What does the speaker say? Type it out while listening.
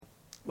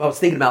I was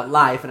thinking about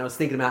life, and I was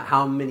thinking about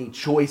how many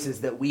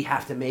choices that we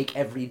have to make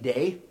every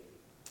day.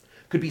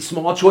 Could be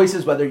small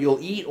choices, whether you'll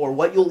eat or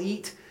what you'll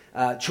eat.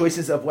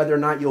 Choices of whether or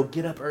not you'll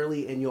get up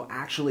early and you'll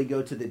actually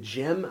go to the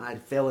gym. I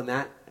fail in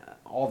that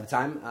all the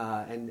time,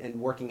 and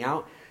working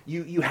out.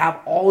 You have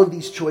all of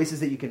these choices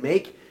that you can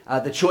make.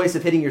 The choice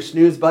of hitting your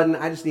snooze button.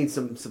 I just need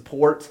some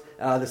support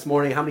this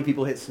morning. How many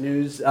people hit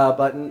snooze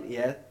button?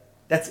 Yeah,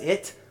 that's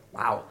it?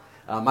 Wow.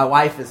 My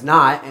wife is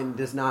not, and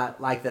does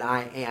not like that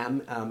I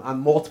am.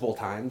 I'm multiple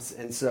times,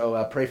 and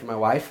so pray for my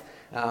wife.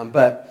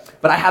 But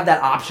I have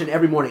that option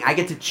every morning. I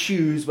get to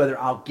choose whether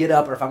I'll get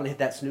up or if I'm going to hit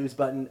that snooze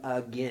button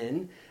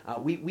again.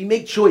 We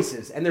make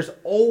choices, and there's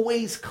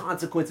always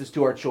consequences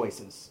to our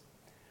choices.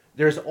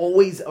 There's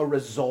always a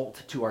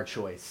result to our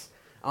choice.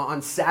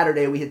 On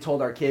Saturday, we had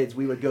told our kids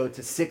we would go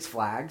to Six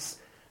Flags,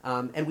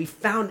 and we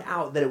found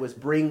out that it was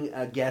bring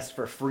a guest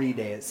for free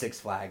day at Six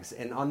Flags.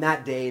 And on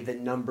that day, the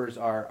numbers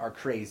are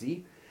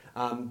crazy.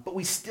 But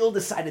we still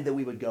decided that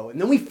we would go.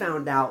 And then we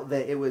found out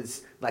that it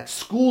was like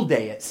school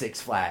day at Six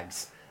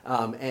Flags.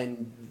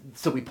 And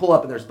so we pull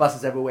up and there's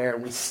buses everywhere,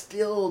 and we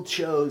still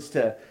chose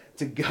to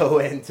go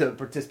and to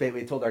participate. We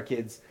had told our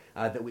kids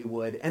that we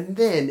would. And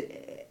then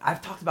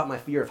I've talked about my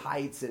fear of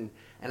heights, and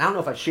I don't know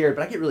if I've shared,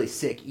 but I get really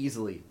sick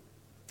easily.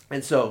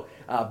 And so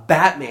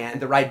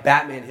the ride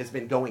Batman has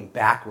been going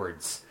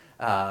backwards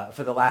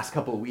for the last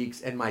couple of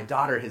weeks, and my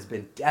daughter has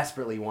been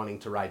desperately wanting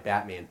to ride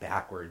Batman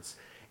backwards,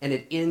 and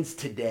it ends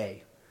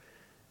today.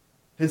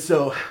 And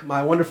so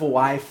my wonderful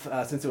wife,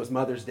 since it was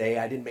Mother's Day,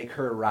 I didn't make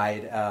her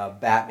ride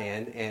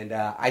Batman, and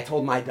I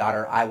told my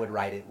daughter I would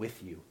ride it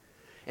with you.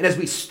 And as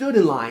we stood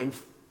in line,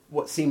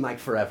 what seemed like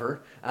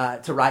forever,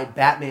 to ride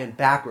Batman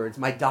backwards,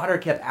 my daughter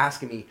kept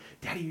asking me,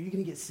 "Daddy, are you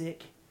going to get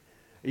sick?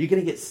 Are you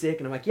going to get sick?"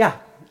 And I'm like, "Yeah,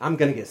 I'm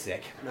going to get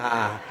sick."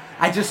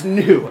 I just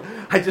knew,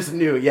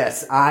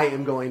 yes, I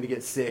am going to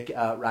get sick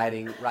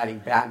riding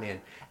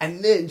Batman.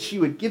 And then she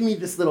would give me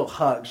this little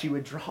hug. She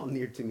would draw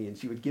near to me, and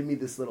she would give me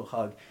this little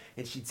hug,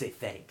 and she'd say,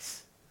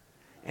 "Thanks."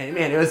 And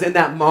man, it was in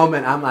that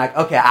moment, I'm like,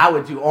 okay, I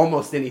would do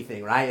almost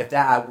anything, right? If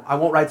that, I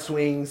won't ride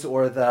swings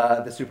or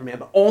the Superman,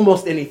 but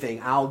almost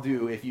anything I'll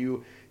do if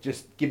you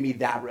just give me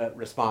that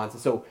response.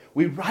 And so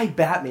we ride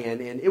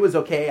Batman, and it was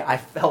okay. I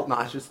felt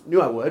nauseous, knew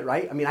I would,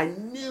 right? I mean, I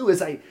knew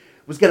as I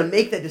was going to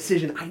make that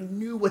decision, I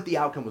knew what the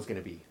outcome was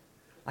going to be.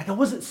 Like, I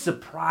wasn't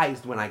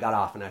surprised when I got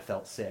off and I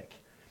felt sick.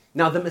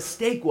 Now, the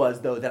mistake was,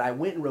 though, that I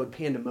went and rode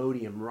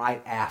Pandemonium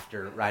right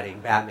after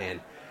riding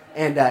Batman.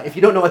 And if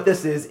you don't know what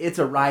this is, it's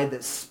a ride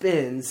that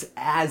spins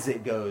as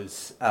it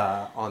goes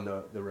on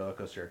the roller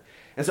coaster.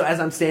 And so as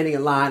I'm standing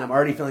in line, I'm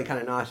already feeling kind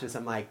of nauseous.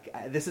 I'm like,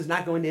 this is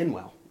not going to end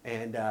well.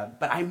 And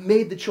but I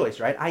made the choice,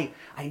 right?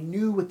 I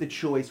knew what the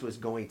choice was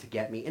going to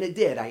get me, and it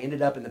did. I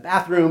ended up in the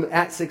bathroom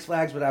at Six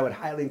Flags, but I would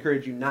highly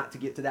encourage you not to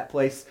get to that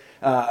place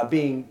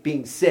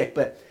being sick.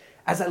 But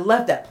as I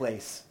left that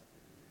place,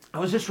 I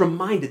was just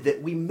reminded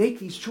that we make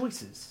these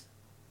choices,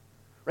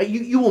 right?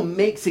 You will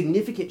make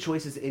significant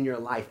choices in your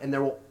life, and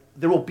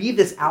there will be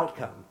this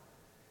outcome.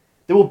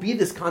 There will be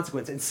this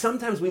consequence, and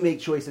sometimes we make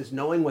choices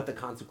knowing what the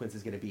consequence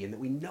is going to be, and that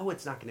we know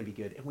it's not going to be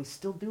good, and we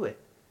still do it.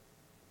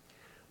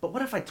 But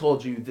what if I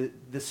told you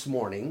that this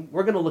morning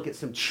we're going to look at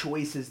some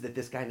choices that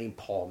this guy named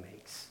Paul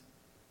makes?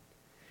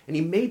 And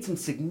he made some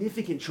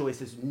significant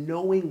choices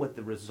knowing what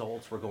the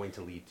results were going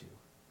to lead to.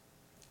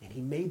 And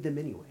he made them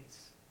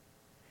anyways.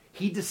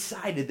 He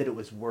decided that it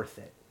was worth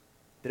it.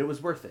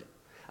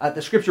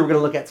 The scripture we're going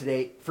to look at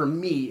today, for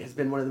me, has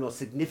been one of the most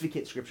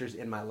significant scriptures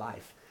in my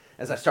life.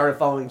 As I started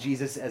following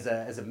Jesus as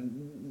a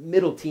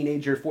middle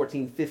teenager,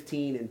 14,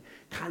 15, and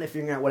kind of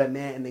figuring out what it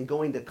meant, and then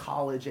going to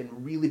college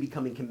and really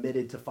becoming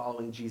committed to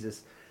following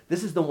Jesus,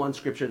 this is the one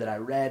scripture that I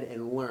read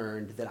and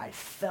learned that I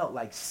felt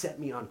like set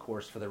me on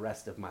course for the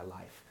rest of my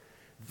life.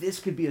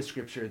 This could be a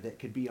scripture that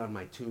could be on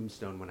my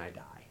tombstone when I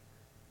die.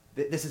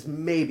 This is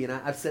maybe, and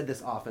I've said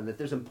this often, that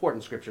there's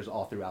important scriptures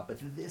all throughout, but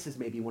this is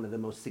maybe one of the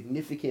most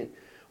significant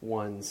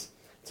ones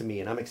to me,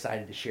 and I'm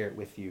excited to share it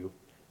with you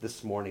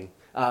this morning.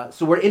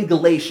 So we're in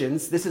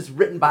Galatians. This is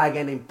written by a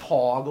guy named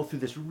Paul. I'll go through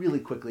this really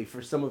quickly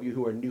for some of you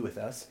who are new with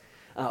us.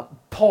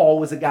 Paul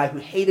was a guy who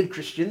hated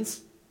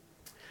Christians.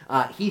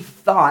 He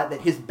thought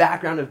that his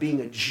background of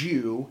being a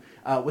Jew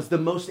was the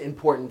most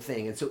important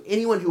thing. And so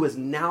anyone who was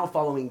now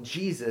following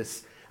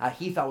Jesus,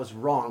 he thought was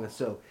wrong. And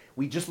so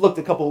we just looked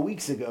a couple of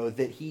weeks ago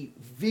that he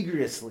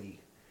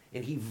vigorously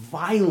and he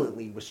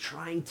violently was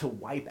trying to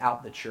wipe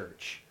out the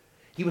church.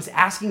 He was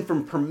asking for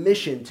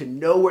permission to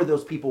know where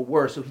those people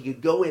were so he could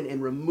go in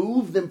and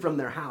remove them from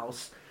their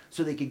house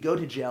so they could go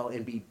to jail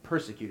and be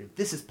persecuted.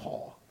 This is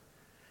Paul.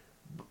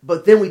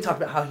 But then we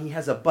talked about how he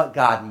has a but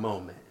God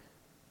moment,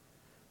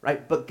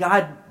 right? But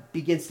God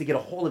begins to get a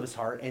hold of his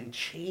heart and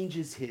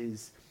changes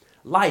his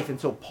life. And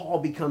so Paul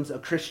becomes a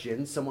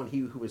Christian, someone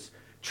who was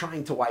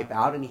trying to wipe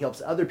out, and he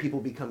helps other people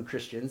become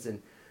Christians and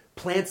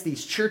plants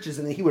these churches,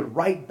 and then he would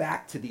write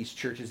back to these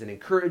churches and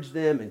encourage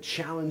them and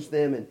challenge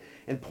them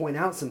and point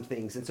out some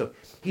things. And so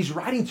he's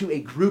writing to a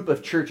group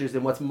of churches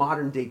in what's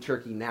modern-day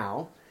Turkey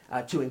now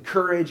to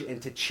encourage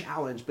and to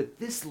challenge. But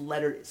this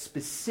letter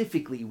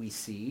specifically we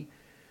see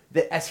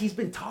that as he's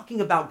been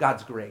talking about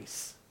God's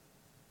grace,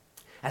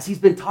 as he's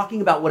been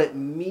talking about what it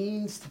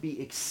means to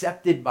be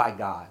accepted by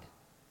God,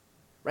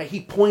 right?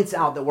 He points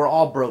out that we're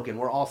all broken,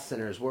 we're all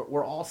sinners,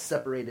 we're all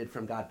separated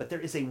from God, but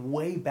there is a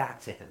way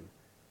back to him.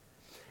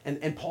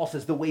 And Paul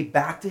says the way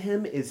back to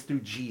him is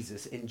through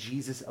Jesus and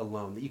Jesus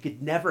alone, that you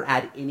could never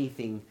add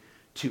anything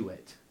to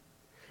it.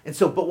 And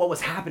so, but what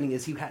was happening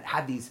is he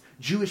had these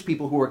Jewish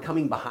people who were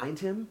coming behind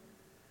him,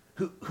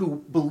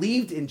 who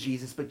believed in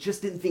Jesus, but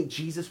just didn't think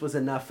Jesus was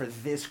enough for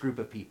this group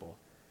of people.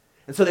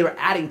 And so they were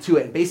adding to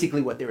it, and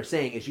basically what they were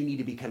saying is you need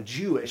to become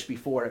Jewish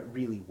before it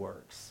really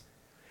works.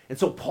 And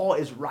so Paul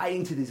is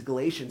writing to these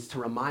Galatians to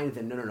remind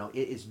them, no,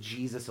 it is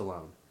Jesus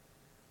alone.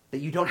 That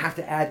you don't have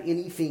to add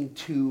anything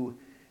to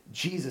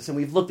Jesus. And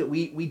we've looked at,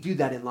 we do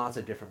that in lots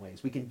of different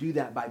ways. We can do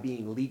that by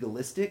being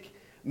legalistic,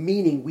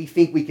 meaning we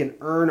think we can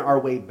earn our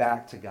way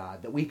back to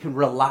God, that we can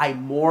rely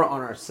more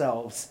on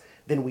ourselves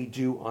than we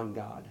do on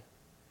God.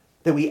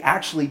 That we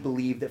actually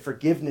believe that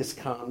forgiveness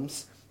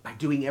comes by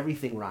doing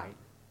everything right.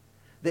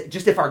 That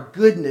just if our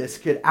goodness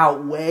could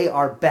outweigh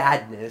our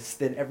badness,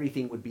 then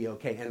everything would be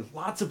okay. And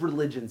lots of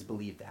religions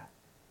believe that.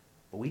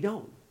 But we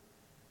don't.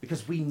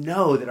 Because we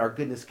know that our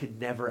goodness could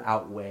never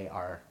outweigh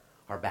our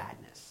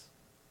badness.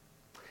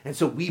 And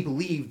so we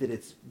believe that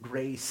it's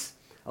grace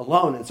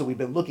alone. And so we've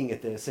been looking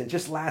at this. And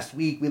just last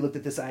week, we looked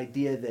at this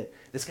idea that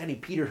this guy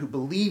named Peter, who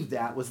believed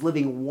that, was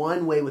living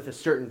one way with a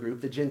certain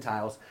group, the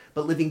Gentiles,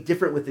 but living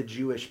different with the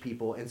Jewish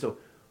people. And so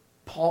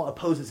Paul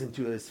opposes him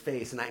to his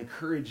face. And I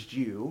encouraged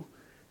you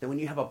that when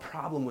you have a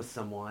problem with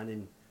someone,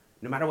 and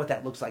no matter what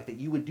that looks like, that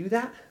you would do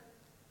that.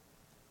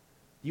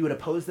 You would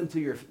oppose them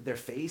to their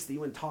face, that you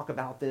wouldn't talk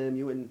about them,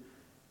 you wouldn't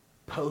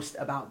post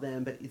about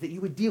them, but that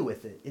you would deal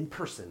with it in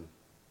person.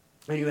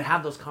 And you would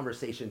have those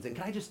conversations. And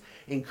can I just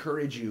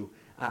encourage you,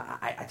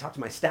 I talk to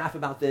my staff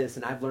about this,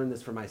 and I've learned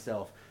this for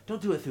myself.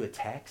 Don't do it through a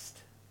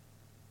text.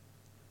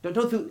 Don't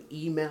do it through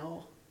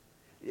email.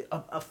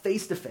 A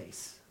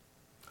face-to-face.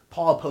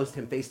 Paul opposed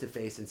him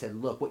face-to-face and said,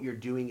 look, what you're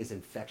doing is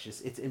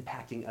infectious. It's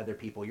impacting other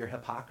people. Your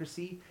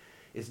hypocrisy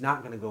is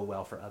not going to go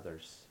well for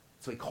others.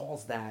 So he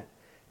calls that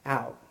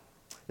out.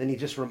 Then he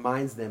just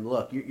reminds them,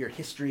 look, your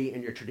history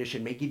and your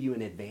tradition may give you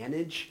an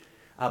advantage,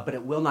 but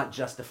it will not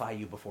justify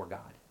you before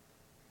God.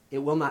 It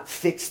will not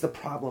fix the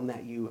problem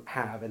that you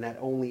have, and that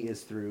only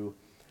is through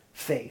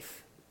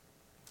faith.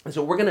 And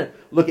so we're going to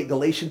look at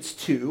Galatians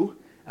 2.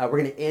 We're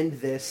going to end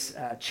this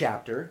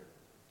chapter.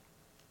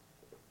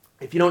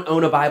 If you don't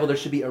own a Bible, there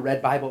should be a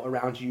red Bible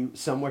around you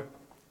somewhere.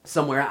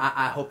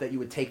 I hope that you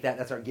would take that.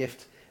 That's our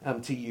gift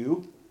to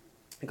you.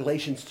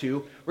 Galatians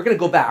 2. We're going to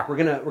go back. We're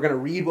going to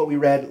read what we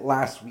read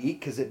last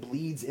week because it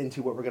bleeds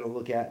into what we're going to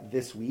look at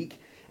this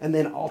week. And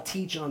then I'll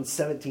teach on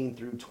 17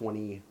 through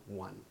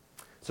 21.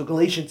 So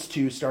Galatians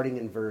 2, starting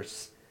in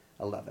verse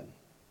 11.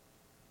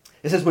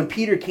 It says, when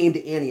Peter came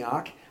to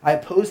Antioch, I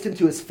opposed him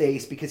to his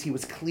face because he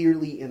was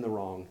clearly in the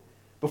wrong.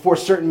 Before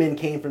certain men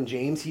came from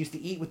James, he used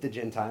to eat with the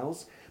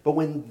Gentiles. But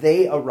when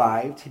they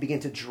arrived, he began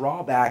to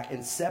draw back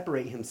and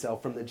separate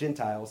himself from the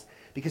Gentiles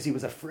because he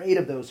was afraid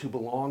of those who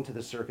belonged to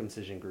the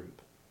circumcision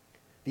group.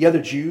 The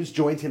other Jews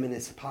joined him in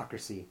his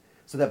hypocrisy,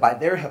 so that by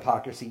their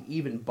hypocrisy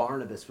even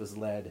Barnabas was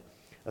led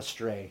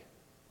astray.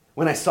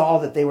 When I saw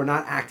that they were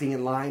not acting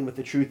in line with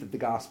the truth of the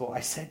gospel,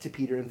 I said to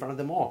Peter in front of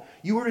them all,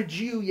 you are a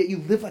Jew, yet you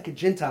live like a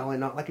Gentile and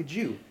not like a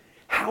Jew.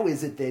 How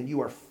is it then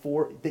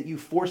that you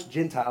force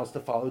Gentiles to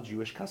follow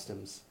Jewish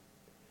customs?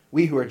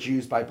 We who are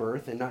Jews by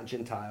birth and not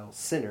Gentiles,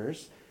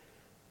 sinners,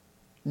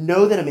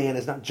 know that a man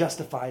is not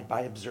justified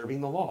by observing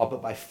the law,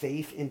 but by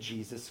faith in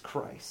Jesus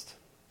Christ.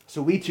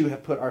 So we too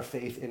have put our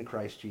faith in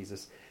Christ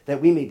Jesus,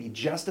 that we may be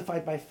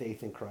justified by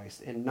faith in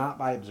Christ and not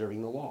by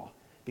observing the law.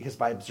 Because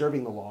by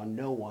observing the law,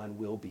 no one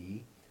will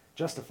be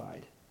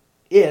justified.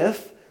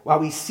 If, while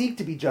we seek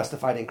to be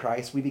justified in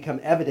Christ, we become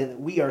evident that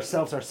we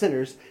ourselves are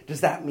sinners,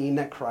 does that mean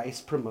that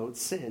Christ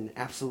promotes sin?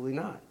 Absolutely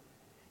not.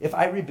 If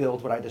I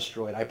rebuild what I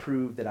destroyed, I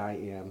prove that I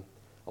am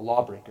a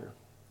lawbreaker.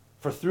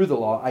 For through the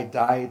law, I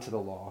died to the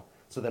law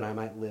so that I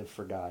might live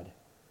for God.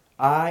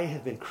 I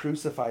have been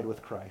crucified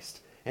with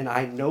Christ, and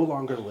I no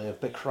longer live,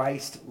 but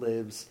Christ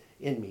lives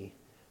in me.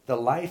 The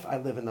life I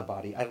live in the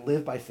body, I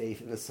live by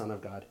faith in the Son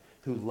of God,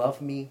 who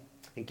loved me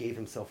and gave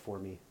himself for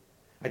me.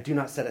 I do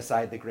not set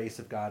aside the grace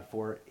of God,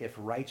 for if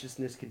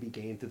righteousness could be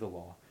gained through the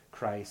law,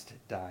 Christ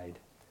died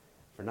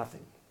for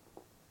nothing.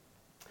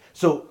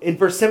 So in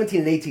verse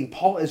 17 and 18,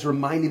 Paul is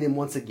reminding them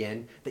once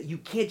again that you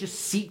can't just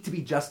seek to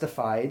be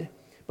justified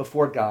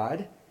before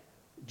God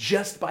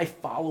just by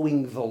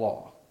following the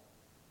law.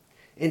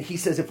 And he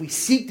says if we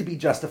seek to be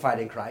justified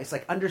in Christ,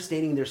 like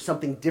understanding there's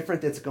something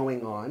different that's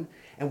going on,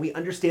 and we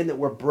understand that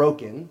we're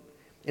broken,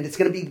 and it's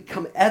going to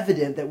become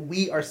evident that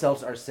we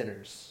ourselves are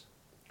sinners.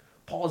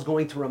 Paul is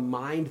going to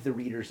remind the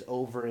readers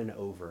over and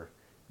over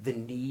the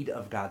need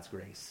of God's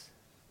grace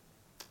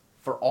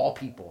for all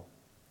people.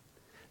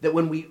 That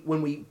when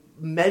we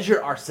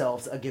measure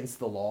ourselves against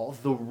the law,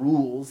 the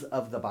rules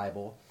of the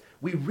Bible,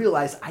 we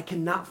realize I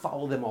cannot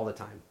follow them all the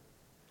time.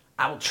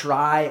 I will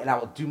try and I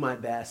will do my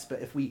best.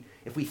 But if we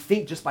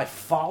think just by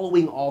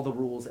following all the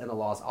rules and the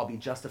laws, I'll be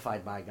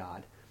justified by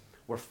God,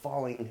 we're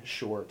falling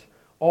short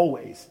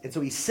always. And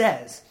so he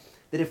says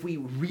that if we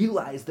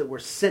realize that we're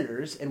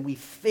sinners and we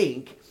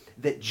think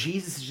that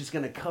Jesus is just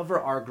going to cover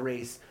our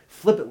grace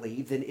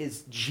flippantly, then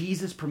is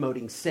Jesus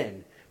promoting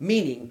sin?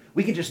 Meaning,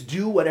 we can just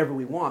do whatever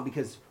we want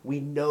because we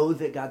know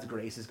that God's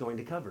grace is going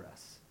to cover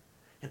us.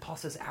 And Paul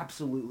says,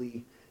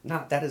 absolutely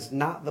not. That is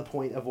not the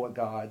point of what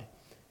God,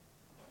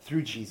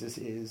 through Jesus,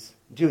 is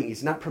doing.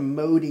 He's not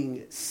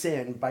promoting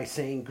sin by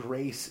saying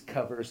grace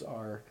covers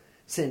our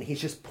sin.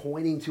 He's just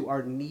pointing to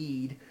our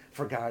need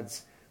for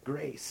God's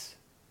grace.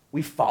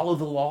 We follow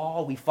the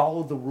law, we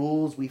follow the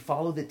rules, we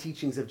follow the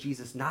teachings of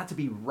Jesus, not to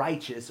be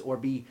righteous or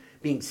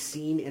being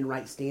seen in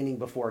right standing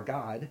before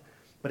God,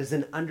 but as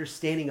an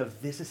understanding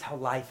of this is how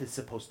life is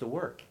supposed to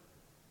work.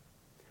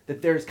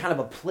 That there's kind of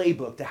a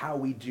playbook to how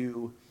we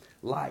do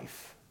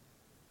life.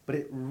 But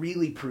it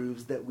really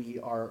proves that we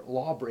are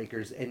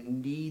lawbreakers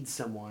and need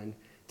someone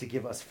to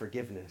give us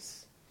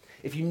forgiveness.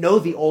 If you know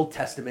the Old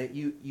Testament,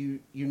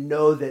 you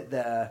know that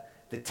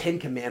the Ten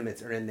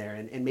Commandments are in there.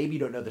 And maybe you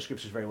don't know the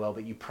scriptures very well,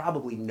 but you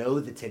probably know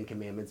the Ten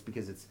Commandments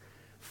because it's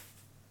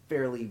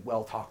fairly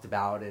well talked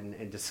about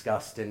and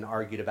discussed and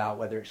argued about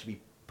whether it should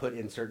be put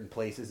in certain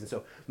places. And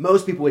so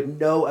most people would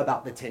know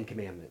about the Ten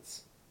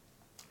Commandments.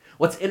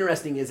 What's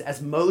interesting is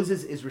as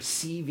Moses is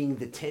receiving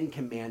the Ten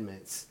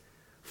Commandments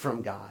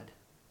from God,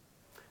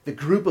 the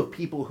group of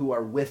people who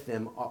are with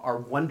them are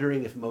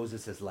wondering if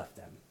Moses has left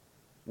them.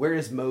 Where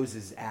is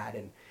Moses at?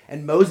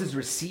 And Moses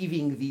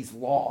receiving these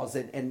laws,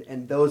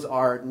 and those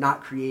are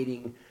not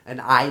creating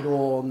an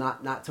idol,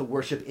 not to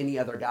worship any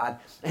other god.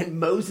 And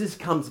Moses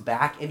comes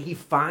back and he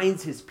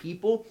finds his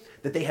people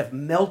that they have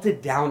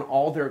melted down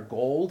all their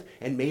gold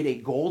and made a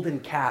golden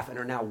calf and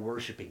are now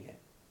worshiping it.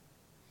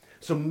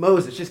 So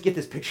Moses, just get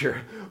this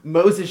picture.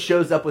 Moses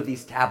shows up with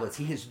these tablets.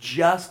 He has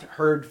just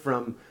heard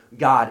from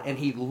God and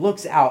he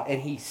looks out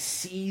and he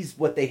sees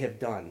what they have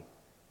done.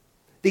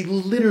 They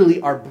literally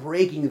are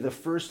breaking the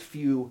first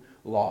few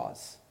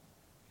laws.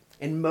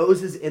 And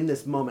Moses in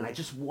this moment, I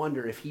just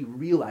wonder if he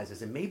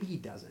realizes, and maybe he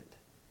doesn't,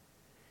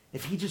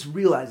 if he just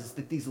realizes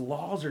that these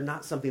laws are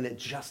not something that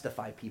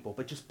justify people,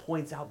 but just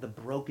points out the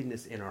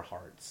brokenness in our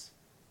hearts.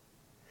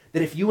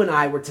 That if you and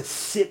I were to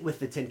sit with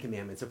the Ten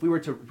Commandments, if we were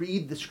to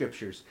read the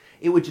scriptures,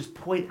 it would just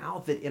point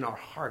out that in our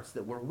hearts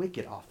that we're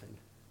wicked often.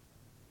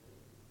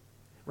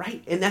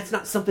 Right? And that's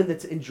not something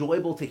that's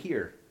enjoyable to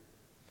hear.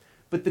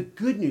 But the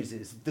good news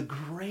is, the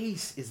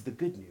grace is the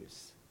good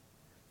news.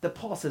 That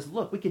Paul says,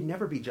 look, we could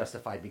never be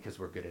justified because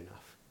we're good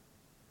enough.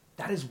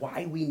 That is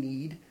why we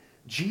need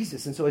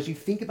Jesus. And so as you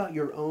think about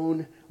your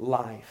own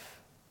life,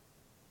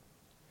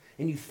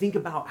 and you think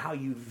about how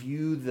you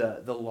view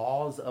the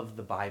laws of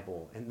the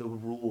Bible and the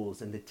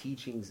rules and the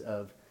teachings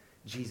of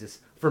Jesus,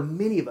 for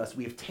many of us,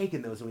 we have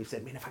taken those and we've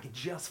said, man, if I could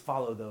just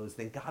follow those,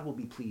 then God will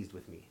be pleased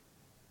with me.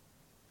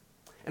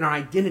 And our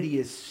identity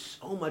is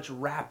so much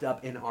wrapped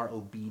up in our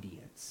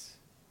obedience,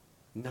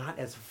 not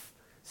as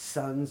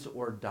sons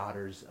or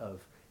daughters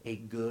of a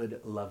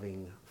good,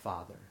 loving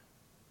Father.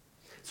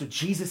 So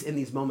Jesus in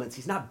these moments,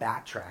 he's not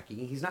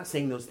backtracking. He's not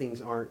saying those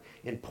things aren't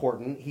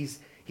important. He's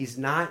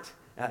not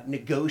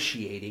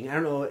negotiating. I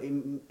don't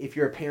know if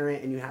you're a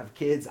parent and you have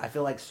kids, I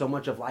feel like so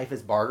much of life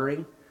is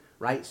bartering,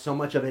 right? So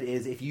much of it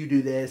is, if you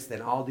do this,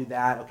 then I'll do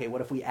that. Okay, what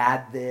if we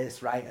add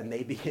this, right? And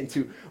they begin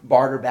to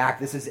barter back.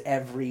 This is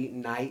every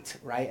night,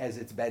 right? As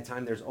it's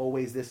bedtime, there's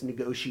always this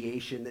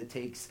negotiation that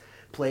takes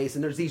place.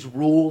 And there's these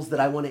rules that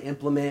I want to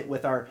implement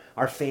with our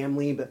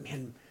family. But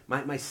man,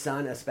 my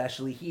son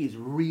especially, he is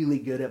really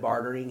good at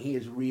bartering. He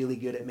is really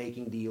good at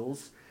making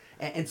deals.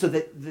 And so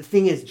the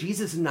thing is,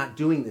 Jesus is not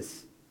doing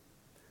this.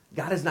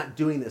 God is not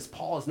doing this.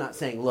 Paul is not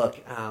saying, look,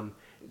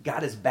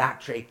 God is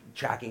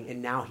backtracking and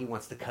now he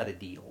wants to cut a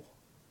deal.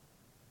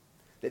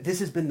 That this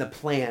has been the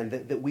plan,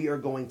 that we are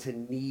going to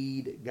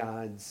need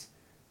God's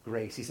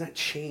grace. He's not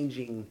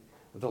changing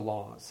the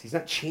laws. He's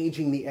not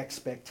changing the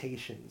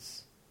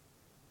expectations.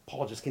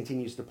 Paul just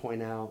continues to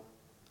point out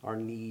our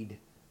need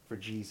for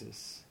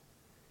Jesus.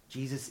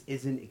 Jesus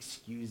isn't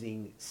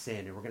excusing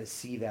sin, and we're going to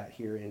see that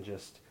here in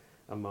just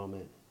a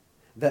moment.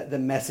 The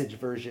Message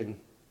version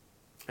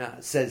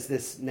says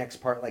this next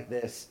part like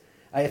this.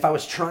 If I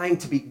was trying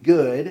to be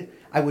good,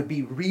 I would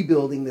be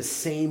rebuilding the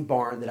same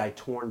barn that I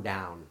torn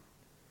down.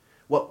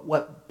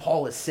 What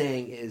Paul is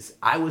saying is,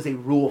 I was a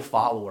rule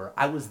follower.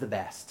 I was the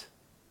best.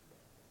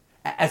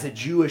 As a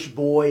Jewish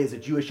boy, as a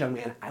Jewish young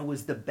man, I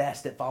was the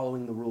best at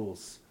following the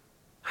rules.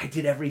 I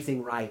did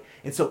everything right.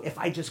 And so if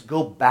I just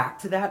go back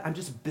to that, I'm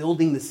just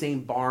building the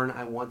same barn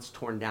I once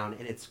torn down,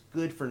 and it's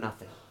good for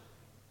nothing.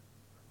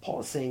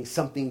 Paul is saying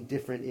something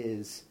different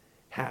is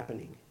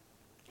happening.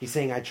 He's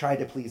saying, I tried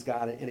to please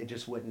God, and it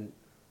just wouldn't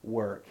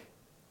work.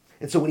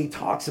 And so when he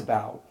talks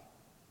about,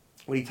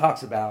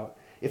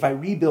 if I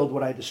rebuild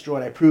what I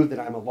destroyed, I prove that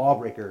I'm a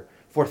lawbreaker.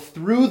 For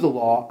through the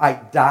law, I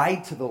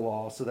died to the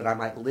law so that I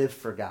might live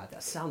for God.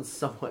 That sounds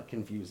somewhat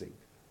confusing.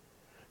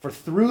 For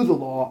through the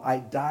law, I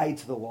died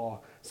to the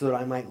law so that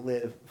I might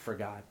live for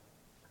God.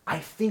 I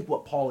think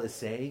what Paul is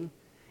saying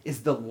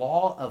is the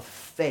law of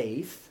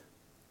faith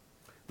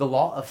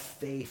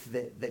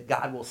that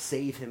God will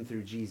save him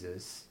through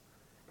Jesus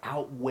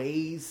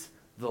outweighs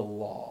the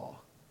law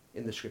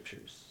in the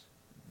scriptures,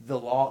 the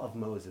law of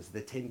Moses,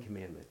 the Ten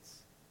Commandments.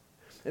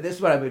 And this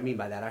is what I would mean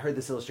by that. I heard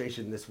this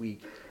illustration this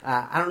week.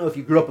 I don't know if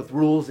you grew up with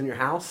rules in your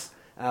house.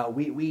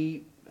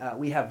 We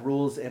have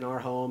rules in our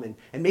home,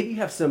 and maybe you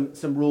have some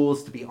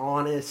rules to be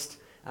honest.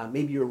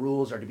 Maybe your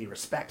rules are to be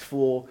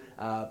respectful.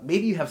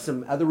 Maybe you have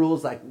some other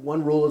rules, like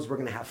one rule is we're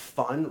going to have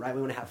fun, right?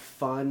 We want to have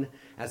fun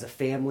as a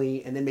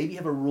family. And then maybe you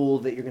have a rule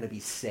that you're going to be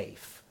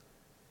safe,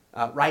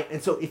 right?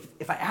 And so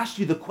if I asked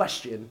you the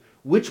question,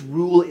 which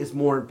rule is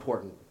more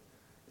important,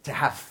 to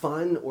have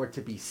fun or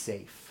to be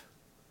safe?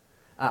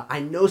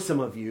 I know some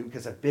of you,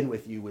 because I've been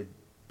with you, would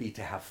be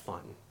to have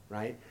fun,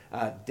 right?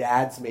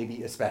 Dads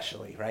maybe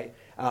especially, right?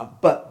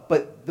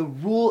 But the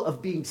rule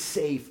of being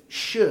safe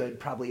should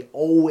probably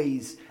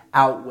always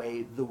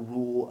outweigh the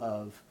rule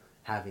of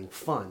having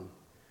fun,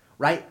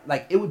 right?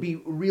 Like it would be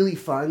really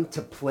fun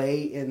to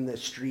play in the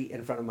street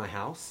in front of my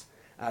house,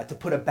 to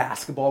put a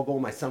basketball goal.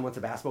 My son wants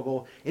a basketball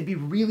goal. It'd be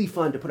really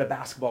fun to put a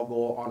basketball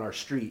goal on our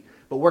street,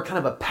 but we're kind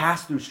of a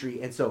pass-through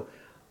street, and so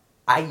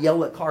I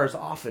yell at cars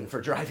often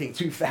for driving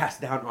too fast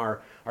down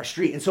our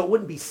street, and so it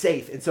wouldn't be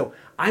safe. And so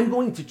I'm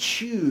going to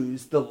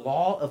choose the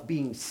law of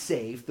being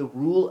safe, the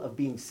rule of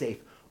being safe,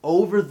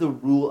 over the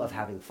rule of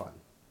having fun,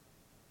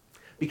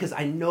 because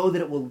I know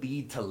that it will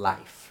lead to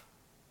life.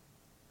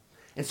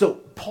 And so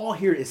Paul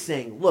here is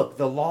saying, look,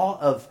 the law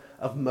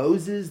of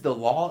Moses, the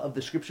law of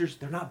the scriptures,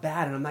 they're not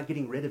bad, and I'm not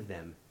getting rid of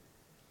them.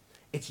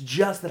 It's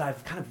just that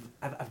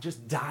I've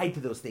just died to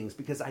those things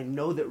because I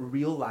know that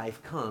real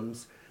life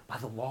comes by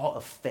the law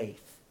of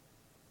faith,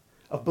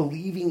 of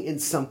believing in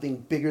something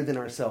bigger than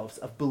ourselves,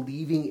 of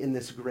believing in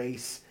this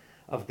grace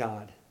of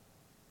God.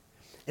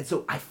 And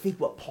so I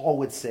think what Paul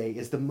would say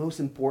is the most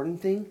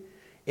important thing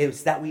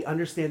is that we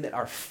understand that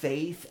our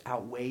faith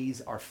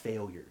outweighs our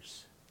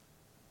failures.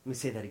 Let me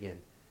say that again.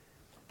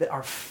 That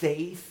our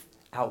faith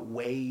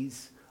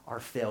outweighs our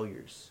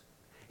failures.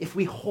 If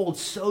we hold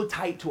so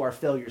tight to our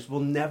failures, we'll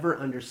never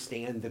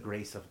understand the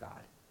grace of God.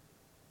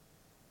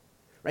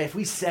 Right? If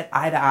we set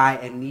eye to eye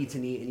and knee to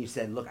knee and you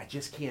said, look, I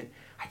just can't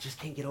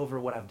get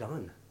over what I've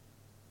done.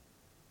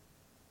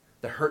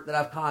 The hurt that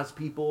I've caused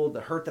people,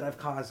 the hurt that I've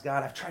caused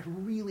God, I've tried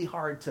really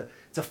hard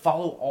to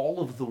follow all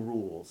of the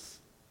rules.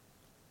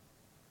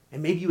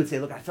 And maybe you would say,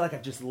 look, I feel like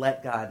I've just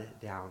let God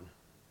down.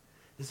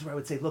 This is where I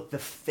would say, look, the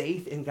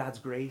faith in God's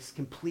grace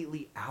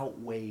completely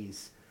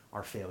outweighs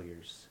our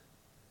failures.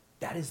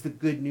 That is the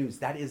good news.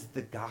 That is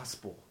the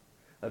gospel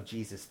of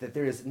Jesus, that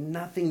there is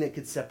nothing that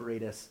could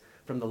separate us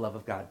from the love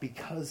of God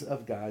because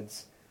of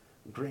God's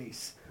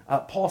grace.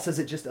 Paul says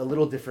it just a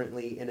little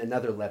differently in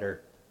another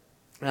letter.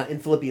 In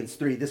Philippians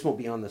 3, this won't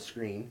be on the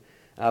screen,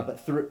 but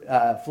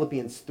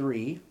Philippians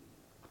 3,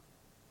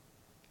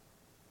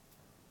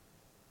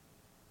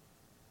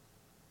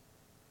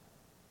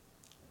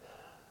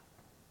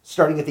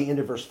 starting at the end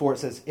of verse 4, it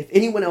says, if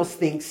anyone else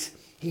thinks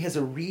he has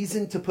a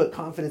reason to put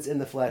confidence in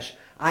the flesh,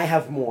 I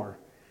have more.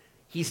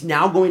 He's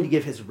now going to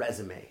give his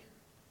resume.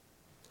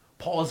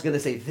 Paul is going to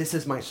say, this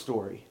is my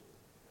story.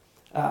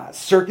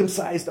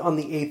 Circumcised on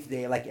the 8th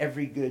day, like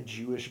every good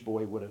Jewish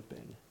boy would have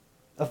been.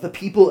 Of the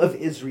people of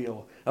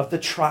Israel, of the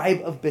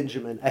tribe of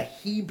Benjamin, a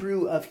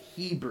Hebrew of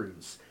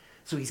Hebrews.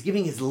 So he's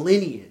giving his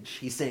lineage.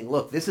 He's saying,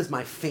 look, this is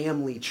my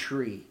family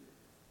tree.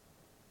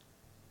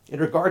 In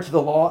regard to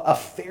the law, a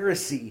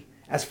Pharisee.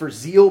 As for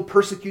zeal,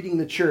 persecuting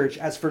the church.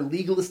 As for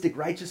legalistic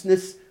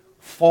righteousness,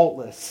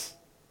 faultless.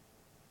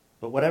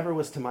 But whatever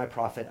was to my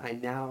profit, I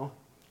now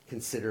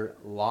consider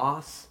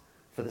loss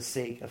for the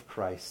sake of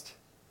Christ.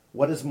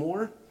 What is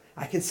more,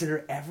 I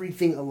consider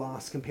everything a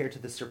loss compared to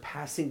the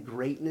surpassing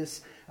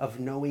greatness of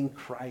knowing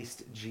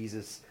Christ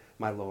Jesus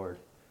my Lord,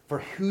 for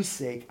whose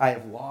sake I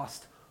have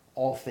lost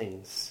all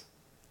things.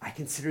 I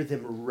consider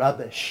them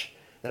rubbish,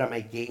 that I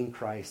may gain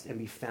Christ and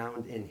be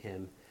found in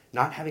him,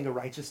 not having a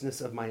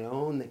righteousness of my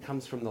own that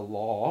comes from the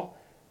law,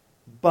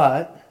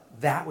 but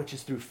that which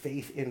is through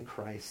faith in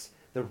Christ,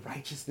 the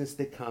righteousness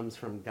that comes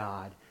from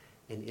God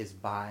and is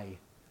by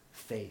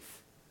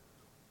faith.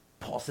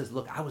 Paul says,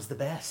 look, I was the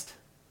best.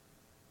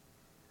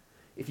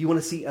 If you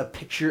want to see a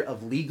picture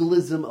of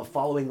legalism, of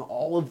following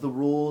all of the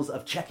rules,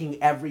 of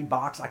checking every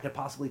box I could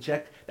possibly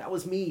check, that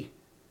was me.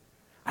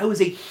 I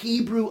was a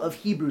Hebrew of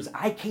Hebrews.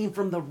 I came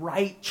from the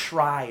right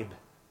tribe.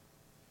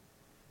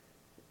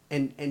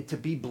 And to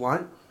be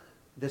blunt,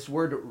 this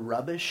word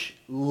rubbish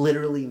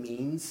literally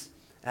means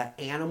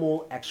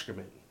animal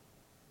excrement.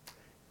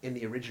 In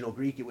the original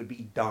Greek, it would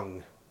be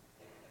dung.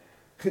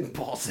 And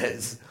Paul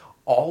says,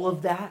 all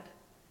of that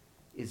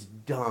is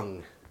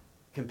dung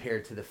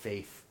compared to the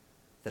faith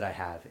that I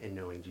have in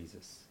knowing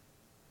Jesus.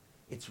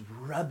 It's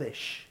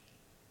rubbish.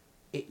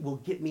 It will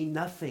get me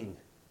nothing.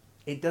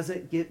 It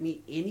doesn't get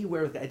me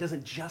anywhere. It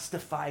doesn't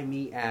justify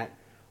me at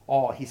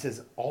all. He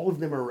says, all of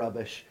them are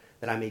rubbish,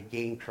 that I may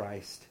gain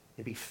Christ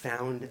and be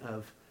found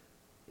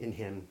in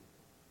him.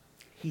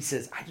 He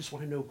says, I just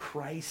want to know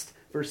Christ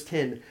Verse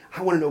 10,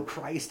 I want to know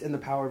Christ and the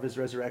power of his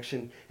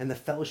resurrection and the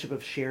fellowship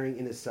of sharing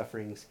in his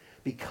sufferings,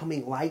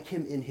 becoming like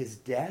him in his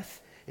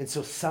death, and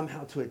so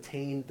somehow to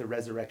attain the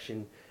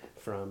resurrection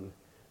from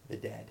the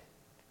dead.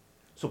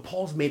 So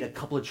Paul's made a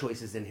couple of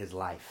choices in his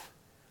life.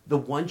 The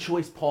one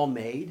choice Paul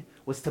made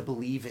was to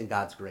believe in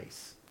God's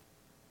grace,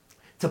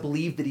 to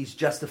believe that he's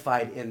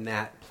justified in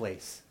that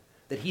place,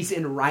 that he's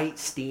in right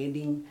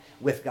standing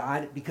with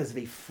God because of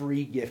a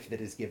free gift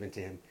that is given to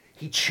him.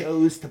 He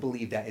chose to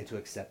believe that and to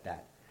accept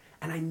that.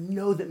 And I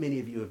know that many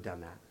of you have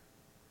done that.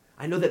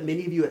 I know that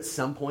many of you at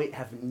some point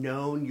have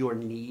known your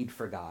need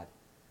for God.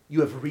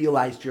 You have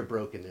realized your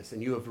brokenness,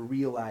 and you have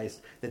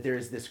realized that there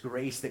is this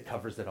grace that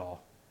covers it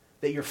all,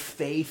 that your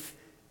faith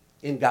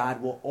in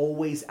God will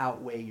always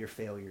outweigh your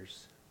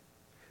failures.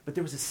 But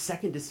there was a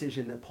second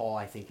decision that Paul,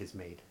 I think, has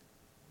made.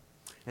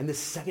 And this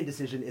second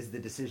decision is the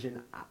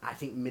decision I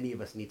think many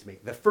of us need to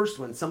make. The first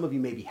one, some of you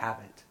maybe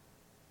haven't.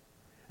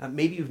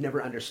 Maybe you've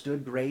never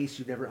understood grace.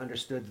 You've never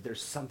understood that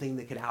there's something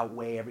that could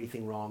outweigh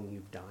everything wrong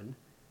you've done,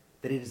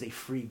 that it is a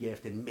free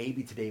gift, and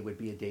maybe today would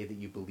be a day that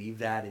you believe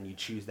that and you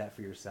choose that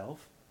for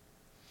yourself.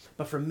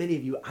 But for many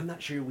of you, I'm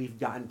not sure we've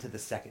gotten to the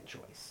second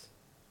choice.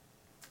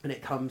 And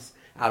it comes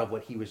out of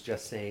what he was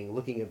just saying.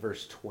 Looking at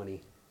verse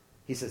 20,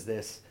 he says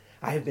this,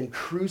 I have been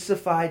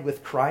crucified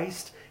with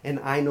Christ, and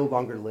I no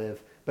longer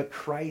live, but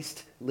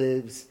Christ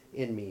lives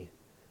in me.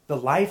 The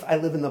life I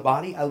live in the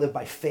body, I live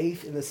by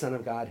faith in the Son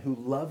of God who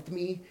loved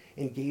me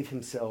and gave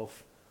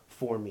himself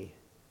for me.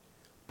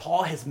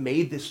 Paul has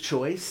made this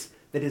choice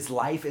that his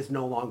life is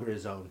no longer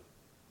his own.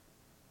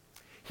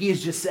 He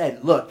has just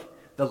said, look,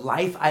 the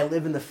life I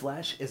live in the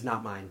flesh is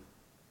not mine.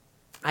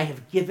 I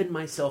have given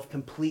myself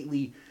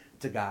completely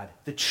to God.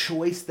 The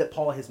choice that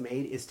Paul has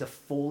made is to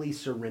fully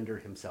surrender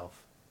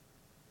himself.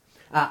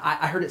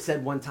 I heard it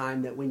said one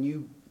time that when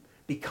you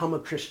become a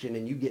Christian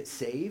and you get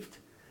saved,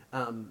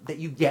 that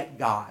you get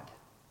God.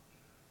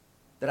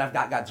 That I've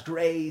got God's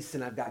grace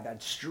and I've got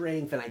God's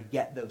strength and I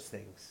get those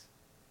things.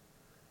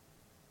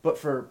 But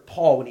for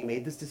Paul, when he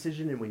made this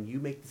decision and when you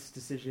make this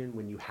decision,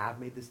 when you have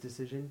made this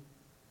decision,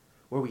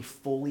 where we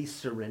fully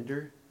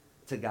surrender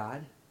to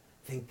God,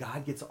 then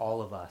God gets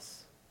all of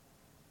us.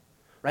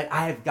 Right?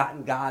 I have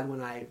gotten God when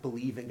I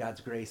believe in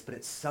God's grace, but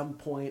at some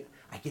point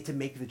I get to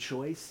make the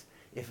choice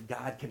if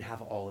God can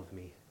have all of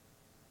me.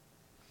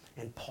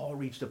 And Paul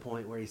reached a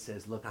point where he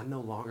says, look, I'm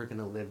no longer going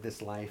to live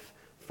this life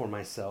for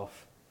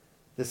myself.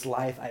 This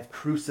life, I've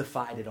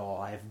crucified it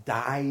all. I have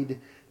died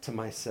to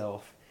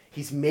myself.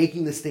 He's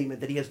making the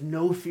statement that he has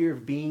no fear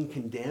of being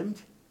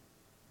condemned.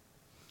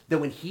 That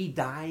when he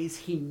dies,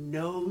 he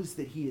knows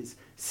that he is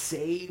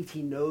saved.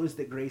 He knows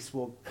that grace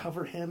will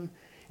cover him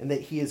and that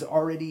he has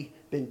already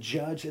been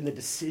judged and the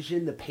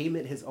decision, the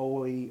payment has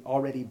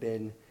already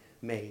been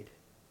made.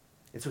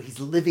 And so he's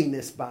living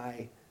this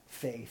by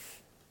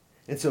faith.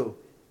 And so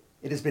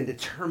it has been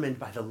determined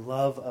by the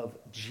love of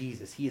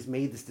Jesus. He has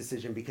made this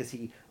decision because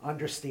he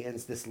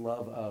understands this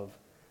love of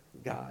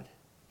God.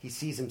 He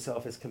sees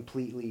himself as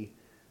completely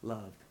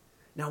loved.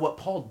 Now, what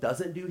Paul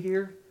doesn't do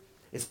here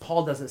is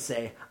Paul doesn't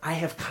say, I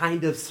have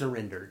kind of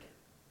surrendered.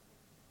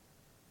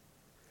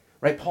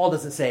 Right? Paul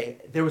doesn't say,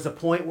 there was a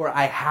point where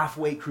I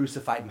halfway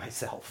crucified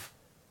myself.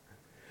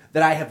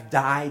 That I have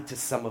died to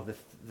some of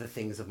the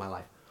things of my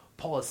life.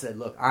 Paul has said,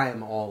 look, I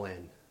am all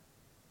in.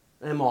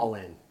 I'm all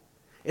in.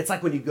 It's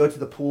like when you go to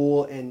the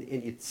pool and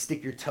you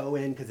stick your toe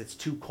in because it's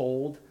too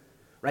cold,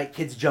 right?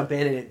 Kids jump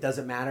in and it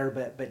doesn't matter,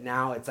 but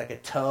now it's like a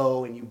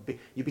toe and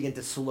you begin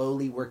to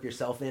slowly work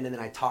yourself in. And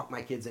then I talk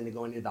my kids into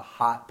going into the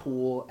hot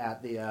pool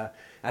at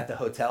the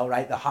hotel,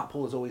 right? The hot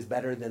pool is always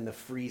better than the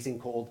freezing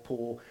cold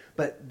pool.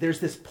 But there's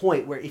this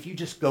point where if you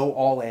just go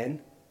all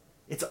in,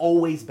 it's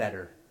always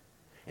better.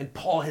 And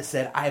Paul has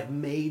said, I have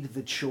made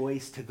the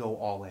choice to go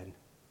all in.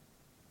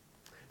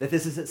 That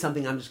this isn't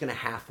something I'm just going to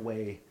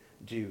halfway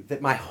do.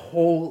 That my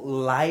whole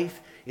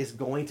life is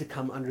going to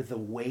come under the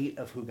weight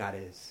of who God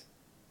is.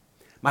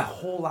 My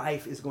whole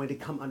life is going to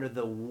come under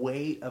the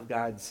weight of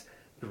God's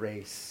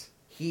grace.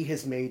 He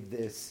has made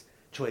this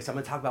choice. I'm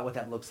going to talk about what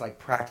that looks like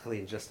practically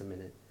in just a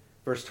minute.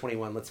 Verse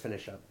 21, let's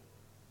finish up.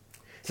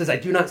 It says, I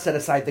do not set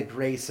aside the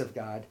grace of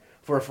God,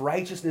 for if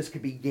righteousness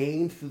could be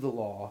gained through the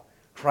law,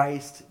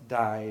 Christ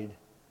died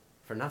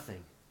for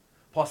nothing.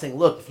 Paul's saying,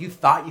 look, if you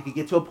thought you could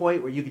get to a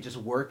point where you could just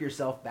work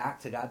yourself back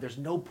to God, there's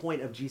no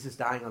point of Jesus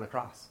dying on a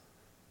cross.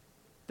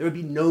 There would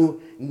be no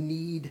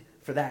need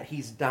for that.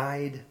 He's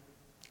died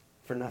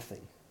for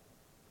nothing.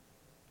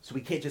 So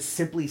we can't just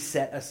simply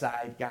set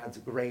aside God's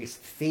grace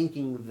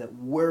thinking that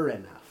we're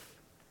enough.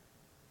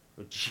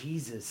 But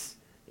Jesus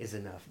is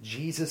enough.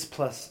 Jesus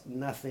plus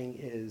nothing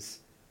is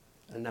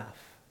enough.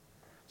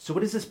 So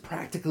what does this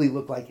practically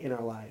look like in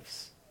our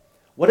lives?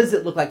 What does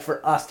it look like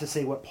for us to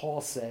say what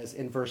Paul says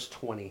in verse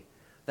 20?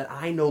 That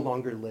I no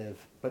longer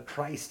live, but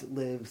Christ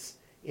lives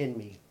in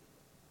me.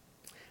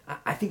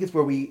 I think it's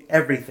where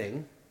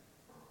everything,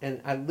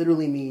 and I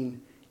literally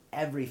mean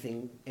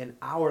everything in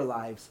our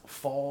lives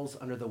falls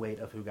under the weight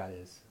of who God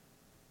is.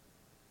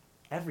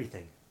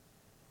 Everything.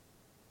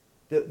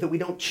 That we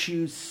don't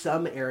choose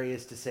some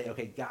areas to say,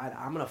 okay, God,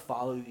 I'm going to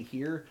follow you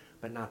here,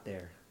 but not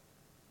there.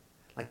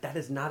 Like, that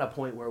is not a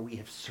point where we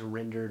have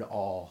surrendered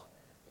all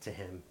to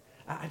him.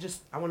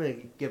 I want to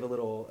give a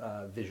little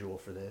visual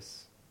for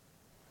this.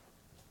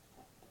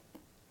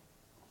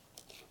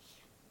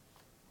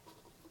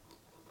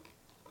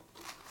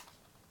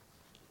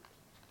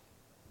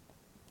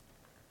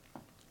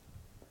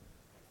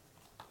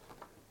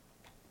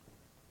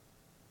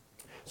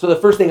 So the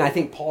first thing I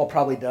think Paul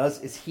probably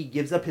does is he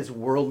gives up his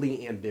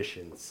worldly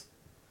ambitions.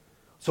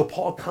 So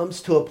Paul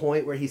comes to a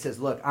point where he says,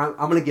 look, I'm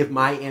going to give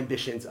my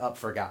ambitions up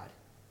for God.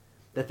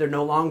 That they're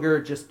no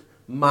longer just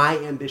my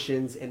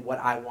ambitions and what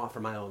I want for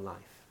my own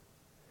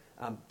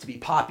life. To be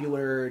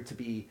popular, to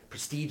be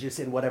prestigious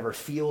in whatever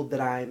field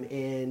that I'm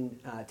in,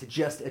 to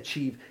just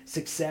achieve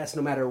success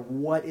no matter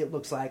what it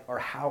looks like or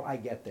how I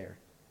get there.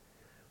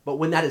 But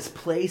when that is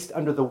placed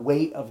under the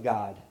weight of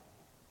God,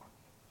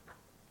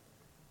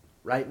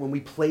 right? When we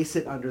place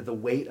it under the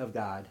weight of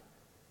God,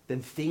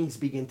 then things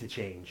begin to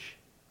change.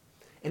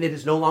 And it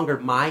is no longer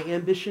my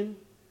ambition,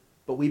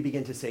 but we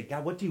begin to say,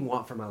 God, what do you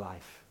want for my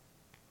life?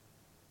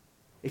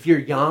 If you're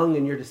young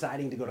and you're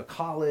deciding to go to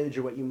college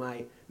or what you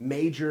might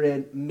major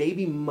in,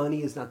 maybe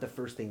money is not the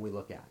first thing we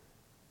look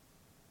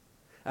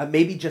at.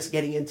 Maybe just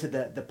getting into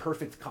the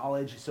perfect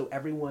college so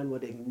everyone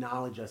would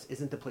acknowledge us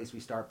isn't the place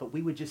we start, but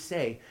we would just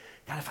say,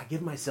 God, if I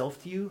give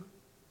myself to you,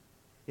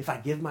 if I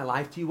give my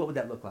life to you, what would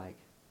that look like?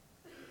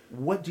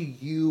 What do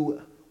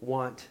you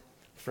want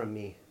from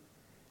me?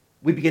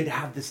 We begin to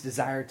have this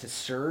desire to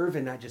serve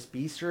and not just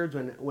be served.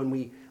 When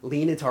we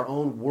lean into our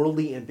own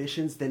worldly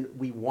ambitions, then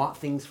we want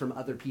things from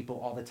other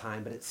people all the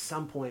time. But at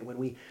some point, when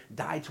we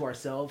die to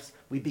ourselves,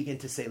 we begin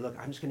to say, look,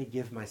 I'm just going to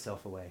give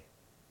myself away.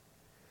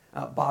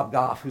 Bob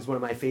Goff, who's one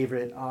of my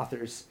favorite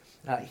authors,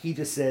 he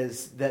just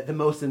says that the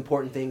most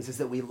important things is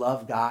that we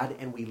love God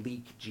and we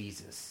leak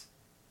Jesus.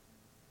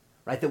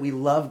 Right? That we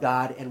love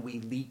God and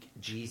we leak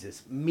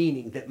Jesus,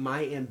 meaning that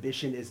my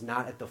ambition is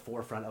not at the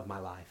forefront of my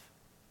life.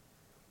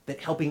 That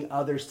helping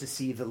others to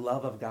see the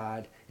love of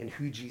God and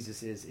who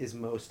Jesus is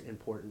most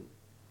important.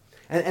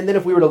 And then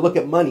if we were to look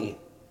at money,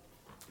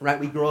 right?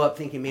 We grow up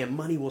thinking, man,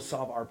 money will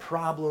solve our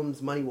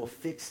problems. Money will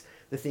fix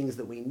the things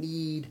that we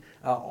need,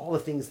 all the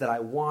things that I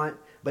want.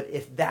 But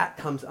if that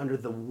comes under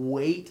the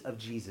weight of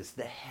Jesus,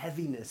 the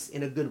heaviness,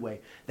 in a good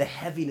way, the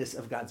heaviness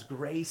of God's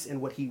grace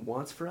and what he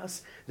wants for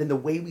us, then the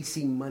way we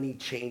see money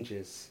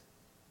changes.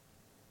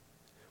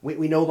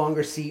 We no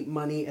longer see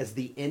money as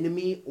the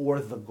enemy or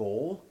the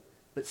goal,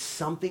 but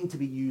something to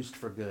be used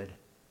for good.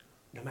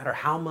 No matter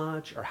how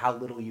much or how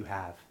little you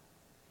have,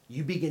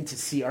 you begin to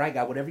see, all right,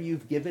 God, whatever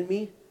you've given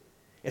me,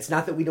 it's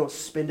not that we don't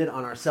spend it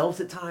on ourselves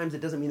at times.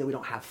 It doesn't mean that we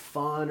don't have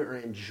fun or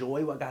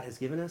enjoy what God has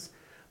given us.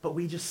 But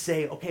we just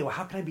say, okay, well,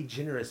 how can I be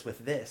generous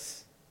with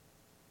this?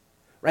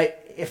 Right?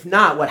 If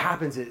not, what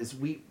happens is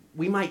we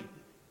might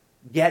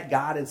get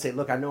God and say,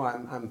 look, I know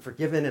I'm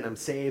forgiven and I'm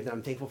saved and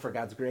I'm thankful for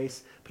God's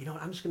grace. But you know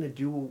what? I'm just going to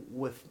do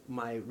with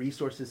my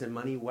resources and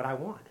money what I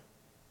want.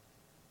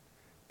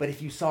 But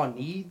if you saw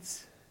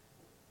needs,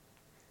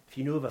 if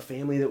you knew of a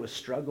family that was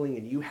struggling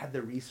and you had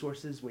the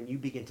resources, when you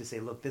begin to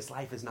say, look, this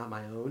life is not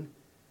my own,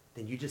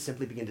 then you just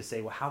simply begin to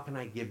say, well, how can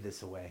I give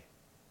this away?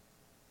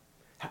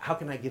 How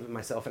can I give it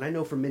myself? And I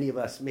know for many of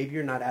us, maybe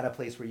you're not at a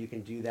place where you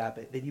can do that,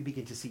 but then you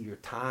begin to see your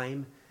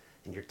time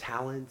and your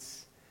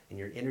talents and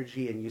your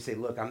energy, and you say,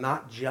 look, I'm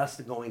not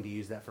just going to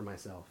use that for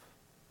myself.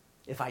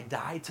 If I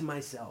die to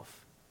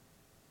myself,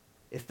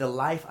 if the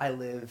life I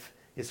live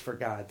is for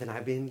God, then I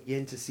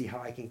begin to see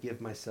how I can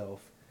give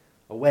myself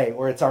away.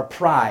 Or it's our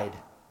pride.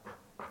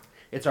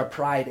 It's our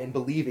pride in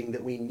believing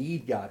that we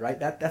need God, right?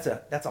 That's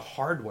a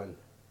hard one.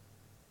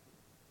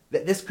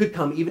 This could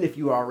come even if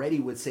you already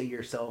would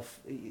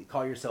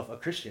call yourself a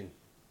Christian.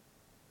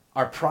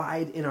 Our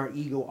pride and our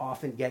ego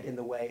often get in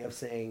the way of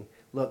saying,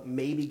 look,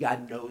 maybe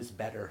God knows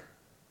better.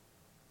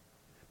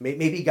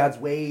 Maybe God's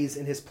ways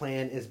and his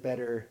plan is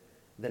better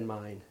than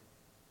mine.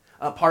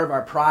 Part of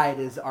our pride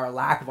is our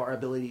lack of our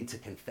ability to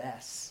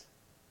confess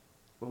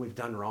when we've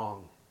done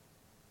wrong,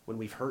 when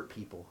we've hurt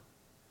people.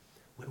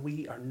 When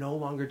we are no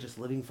longer just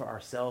living for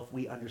ourselves,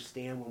 we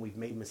understand when we've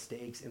made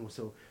mistakes, and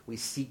so we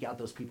seek out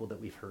those people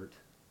that we've hurt.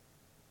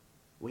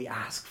 We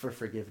ask for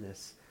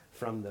forgiveness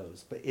from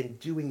those. But in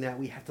doing that,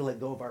 we have to let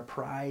go of our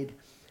pride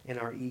and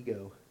our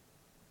ego.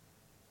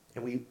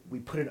 And we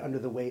put it under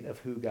the weight of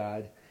who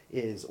God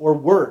is. Or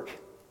work,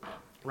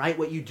 right?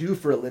 What you do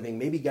for a living.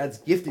 Maybe God's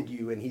gifted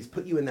you and he's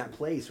put you in that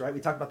place, right? We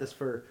talked about this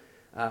for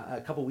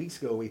a couple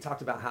weeks ago. We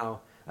talked about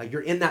how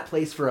you're in that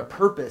place for a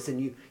purpose,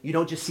 and you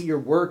don't just see your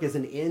work as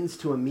an ends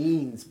to a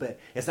means, but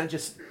it's not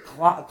just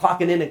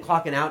clocking in and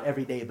clocking out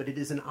every day, but it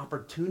is an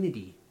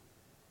opportunity.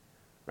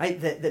 Right?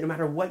 That no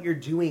matter what you're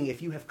doing,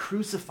 if you have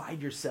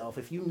crucified yourself,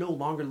 if you no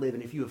longer live,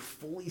 and if you have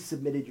fully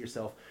submitted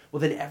yourself,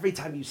 well, then every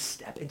time you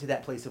step into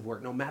that place of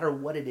work, no matter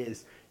what it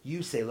is,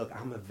 you say, look,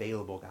 I'm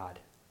available, God.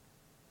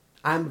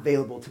 I'm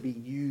available to be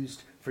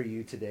used for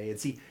you today. And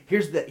see,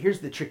 here's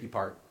the tricky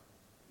part.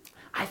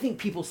 I think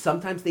people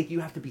sometimes think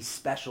you have to be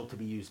special to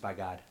be used by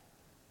God.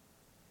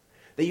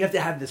 That you have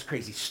to have this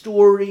crazy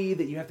story,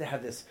 that you have to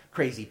have this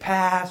crazy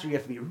past, or you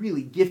have to be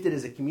really gifted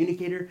as a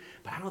communicator.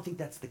 But I don't think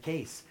that's the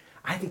case.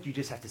 I think you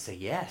just have to say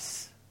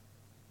yes.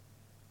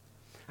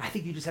 I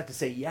think you just have to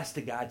say yes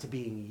to God to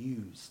being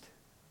used.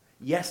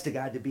 Yes to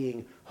God to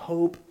being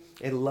hope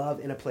and love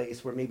in a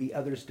place where maybe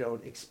others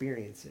don't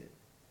experience it.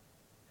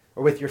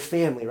 Or with your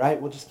family, right?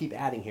 We'll just keep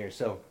adding here.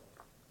 So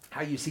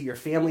how you see your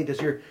family,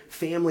 does your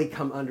family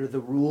come under the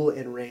rule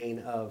and reign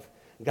of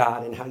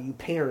God? And how you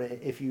parent,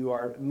 if you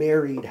are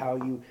married, how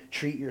you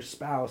treat your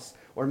spouse,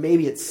 or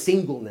maybe it's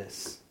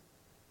singleness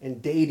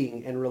and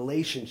dating and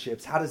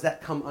relationships. How does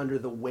that come under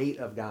the weight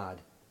of God?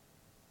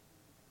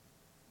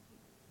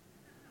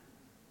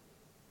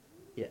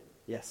 Yeah,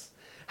 yes.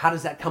 How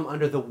does that come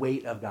under the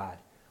weight of God?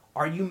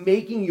 Are you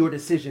making your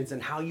decisions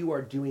and how you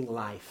are doing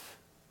life?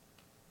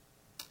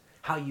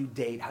 How you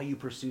date, how you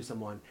pursue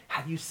someone?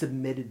 Have you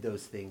submitted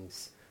those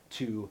things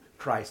to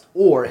Christ?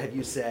 Or have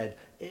you said,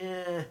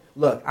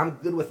 look, I'm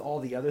good with all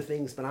the other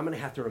things, but I'm going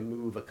to have to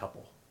remove a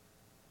couple.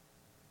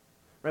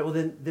 Right? Well,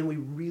 then we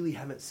really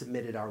haven't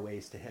submitted our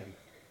ways to him.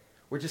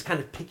 We're just kind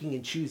of picking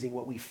and choosing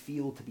what we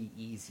feel to be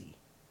easy.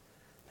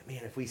 But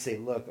man, if we say,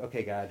 look,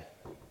 okay, God,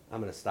 I'm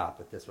going to stop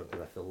at this one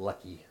because I feel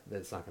lucky that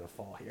it's not going to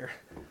fall here.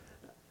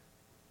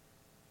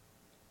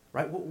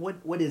 Right?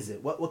 What is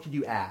it? What could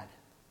you add?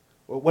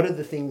 Or what are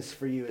the things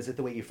for you? Is it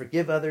the way you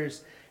forgive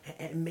others?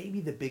 And maybe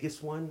the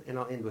biggest one, and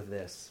I'll end with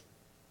this.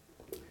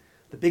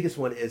 The biggest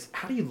one is,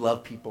 how do you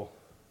love people?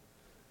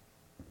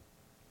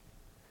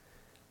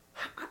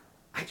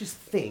 I just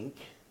think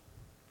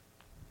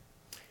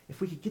if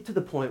we could get to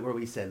the point where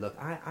we said, look,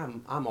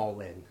 I'm all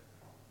in.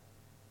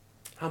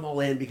 I'm all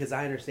in because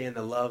I understand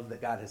the love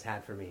that God has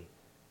had for me.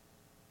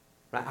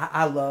 Right?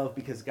 I love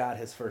because God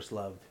has first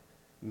loved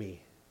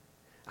me.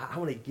 I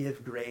want to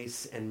give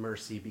grace and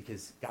mercy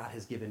because God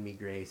has given me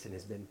grace and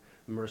has been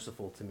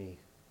merciful to me.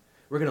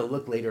 We're going to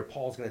look later.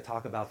 Paul's going to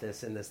talk about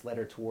this in this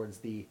letter towards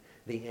the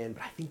end.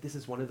 But I think this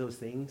is one of those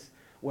things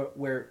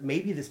where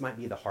maybe this might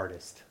be the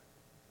hardest.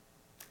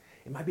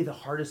 It might be the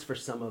hardest for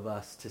some of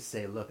us to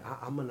say, look,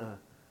 I'm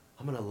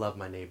gonna love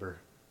my neighbor.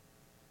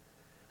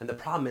 And the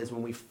problem is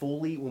when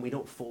we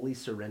don't fully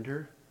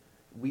surrender,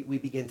 we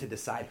begin to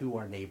decide who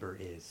our neighbor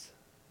is.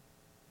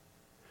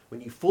 When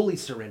you fully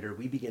surrender,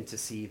 we begin to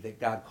see that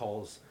God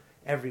calls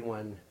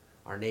everyone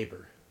our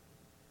neighbor.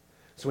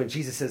 So when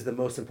Jesus says the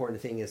most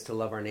important thing is to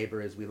love our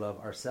neighbor as we love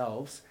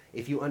ourselves,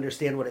 if you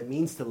understand what it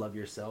means to love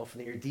yourself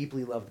and that you're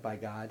deeply loved by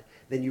God,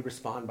 then you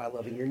respond by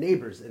loving your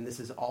neighbors. And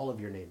this is all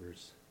of your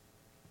neighbors.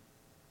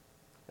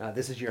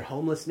 This is your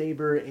homeless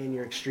neighbor and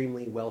your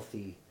extremely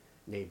wealthy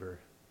neighbor.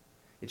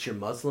 It's your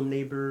Muslim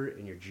neighbor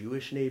and your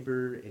Jewish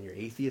neighbor and your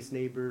atheist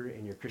neighbor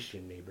and your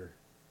Christian neighbor.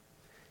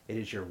 It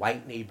is your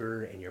white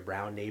neighbor and your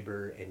brown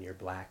neighbor and your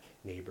black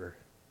neighbor.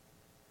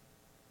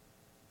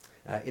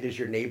 It is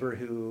your neighbor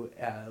who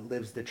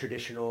lives the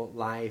traditional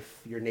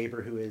life, your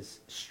neighbor who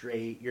is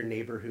straight, your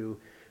neighbor who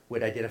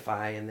would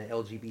identify in the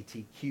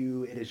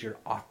LGBTQ. It is your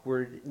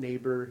awkward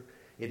neighbor.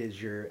 It is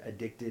your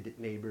addicted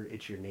neighbor.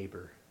 It's your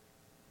neighbor.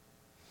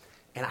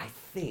 And I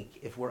think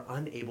if we're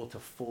unable to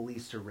fully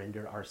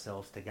surrender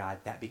ourselves to God,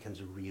 that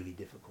becomes really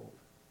difficult.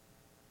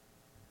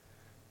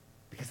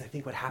 Because I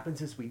think what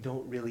happens is we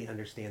don't really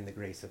understand the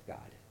grace of God.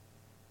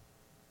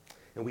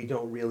 And we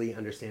don't really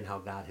understand how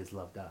God has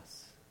loved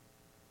us.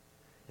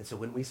 And so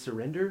when we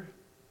surrender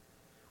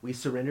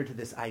to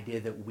this idea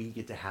that we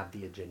get to have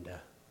the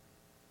agenda.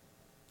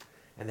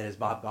 And that, as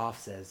Bob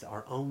Goff says,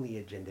 our only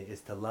agenda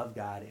is to love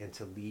God and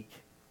to leak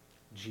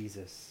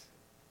Jesus.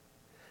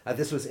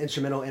 This was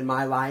instrumental in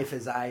my life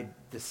as I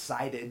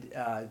decided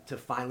to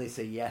finally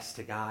say yes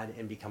to God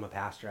and become a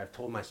pastor. I've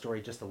told my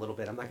story just a little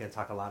bit. I'm not going to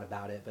talk a lot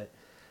about it, but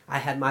I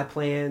had my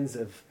plans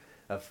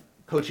of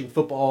coaching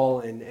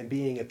football and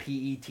being a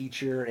PE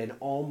teacher and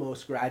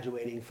almost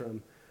graduating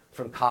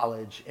from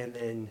college. And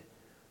then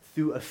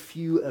through a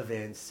few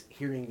events,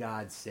 hearing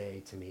God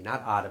say to me,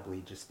 not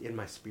audibly, just in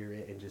my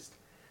spirit and just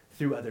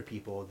through other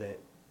people, that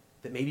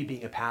maybe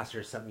being a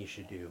pastor is something you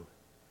should do.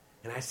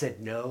 And I said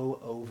no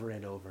over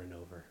and over and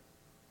over.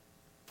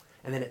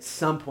 And then at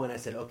some point I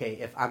said, okay,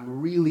 if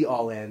I'm really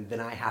all in, then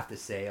I have to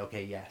say,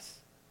 okay, yes.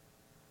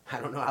 I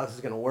don't know how this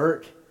is going to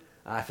work.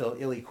 I feel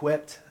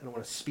ill-equipped. I don't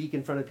want to speak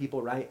in front of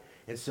people, right?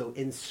 And so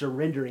in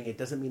surrendering, it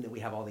doesn't mean that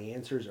we have all the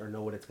answers or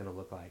know what it's going to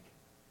look like.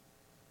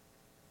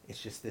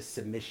 It's just this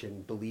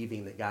submission,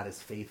 believing that God is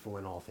faithful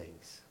in all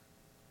things.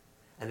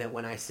 And that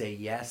when I say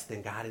yes,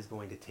 then God is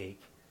going to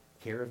take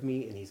care of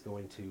me and he's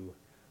going to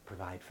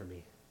provide for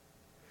me.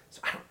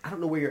 So I don't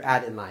know where you're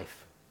at in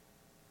life.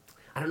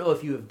 I don't know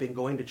if you have been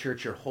going to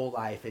church your whole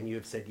life and you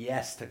have said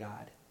yes to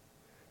God.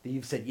 That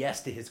you've said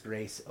yes to his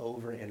grace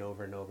over and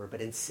over and over.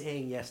 But in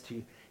saying yes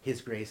to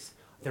his grace,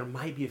 there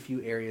might be a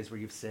few areas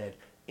where you've said,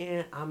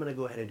 I'm going to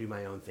go ahead and do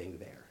my own thing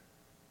there.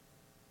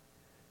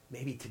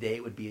 Maybe today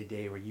would be a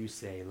day where you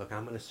say, look,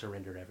 I'm going to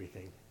surrender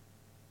everything.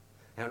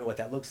 I don't know what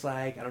that looks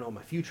like. I don't know what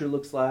my future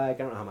looks like.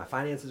 I don't know how my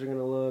finances are going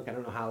to look. I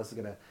don't know how this is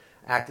going to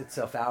act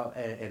itself out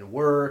and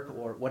work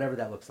or whatever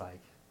that looks like.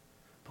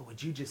 But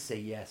would you just say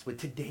yes? Would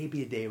today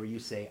be a day where you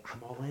say,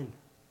 I'm all in?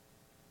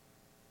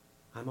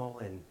 I'm all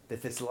in.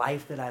 That this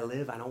life that I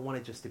live, I don't want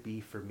it just to be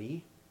for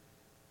me,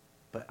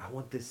 but I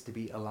want this to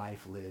be a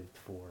life lived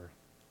for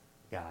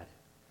God.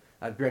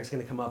 Greg's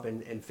going to come up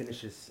and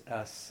finish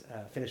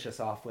us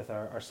off with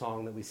our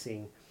song that we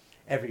sing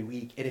every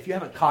week. And if you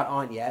haven't caught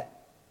on yet,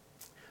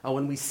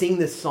 when we sing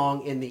this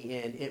song in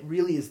the end, it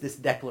really is this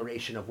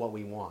declaration of what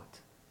we want.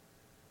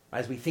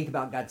 As we think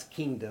about God's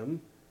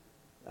kingdom,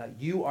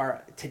 you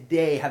are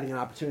today having an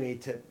opportunity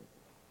to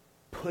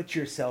put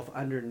yourself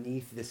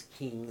underneath this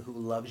king who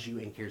loves you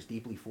and cares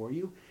deeply for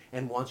you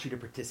and wants you to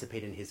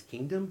participate in his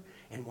kingdom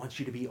and wants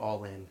you to be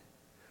all in.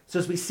 So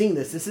as we sing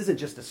this isn't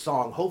just a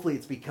song. Hopefully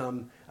it's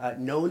become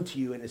known to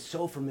you and is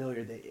so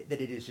familiar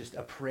that it is just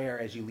a prayer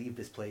as you leave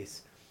this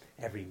place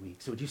every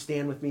week. So would you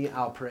stand with me?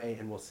 I'll pray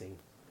and we'll sing.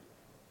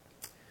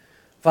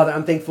 Father,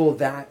 I'm thankful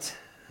that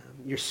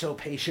you're so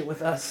patient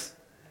with us,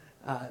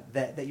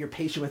 that you're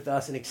patient with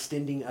us and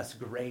extending us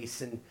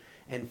grace.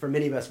 And for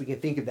many of us, we can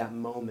think of that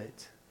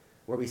moment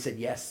where we said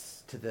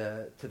yes to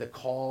the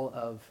call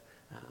of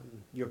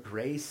your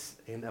grace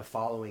and of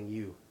following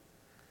you.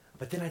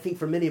 But then I think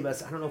for many of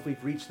us, I don't know if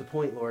we've reached the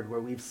point, Lord, where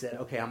we've said,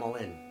 okay, I'm all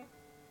in.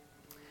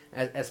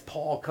 As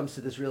Paul comes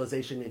to this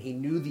realization and he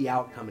knew the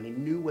outcome and he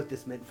knew what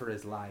this meant for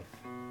his life,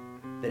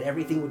 that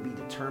everything would be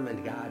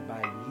determined, God,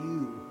 by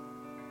you.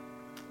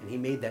 And he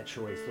made that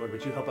choice. Lord,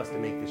 would you help us to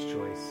make this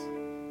choice?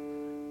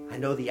 I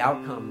know the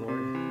outcome,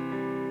 Lord.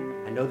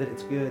 I know that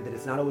it's good, that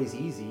it's not always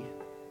easy,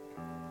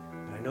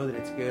 but I know that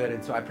it's good.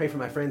 And so I pray for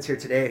my friends here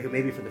today who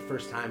maybe for the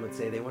first time would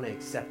say they want to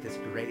accept this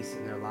grace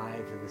in their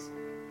lives and this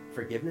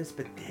forgiveness,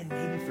 but then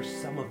maybe for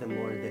some of them,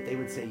 Lord, that they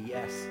would say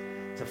yes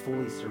to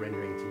fully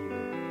surrendering to you,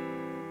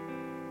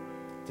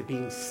 to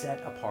being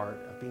set apart,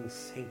 of being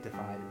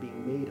sanctified, of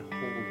being made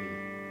holy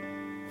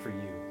for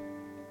you.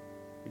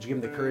 Would you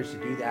give them the courage to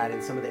do that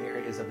in some of the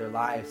areas of their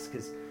lives?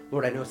 Because,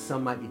 Lord, I know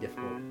some might be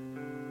difficult.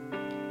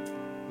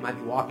 You might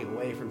be walking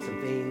away from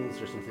some things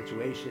or some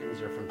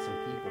situations or from some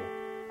people.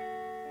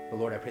 But,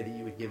 Lord, I pray that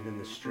you would give them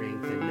the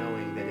strength in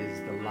knowing that it is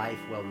the life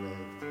well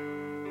lived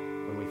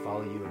when we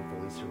follow you and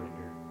fully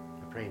surrender.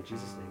 I pray in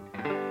Jesus'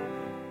 name.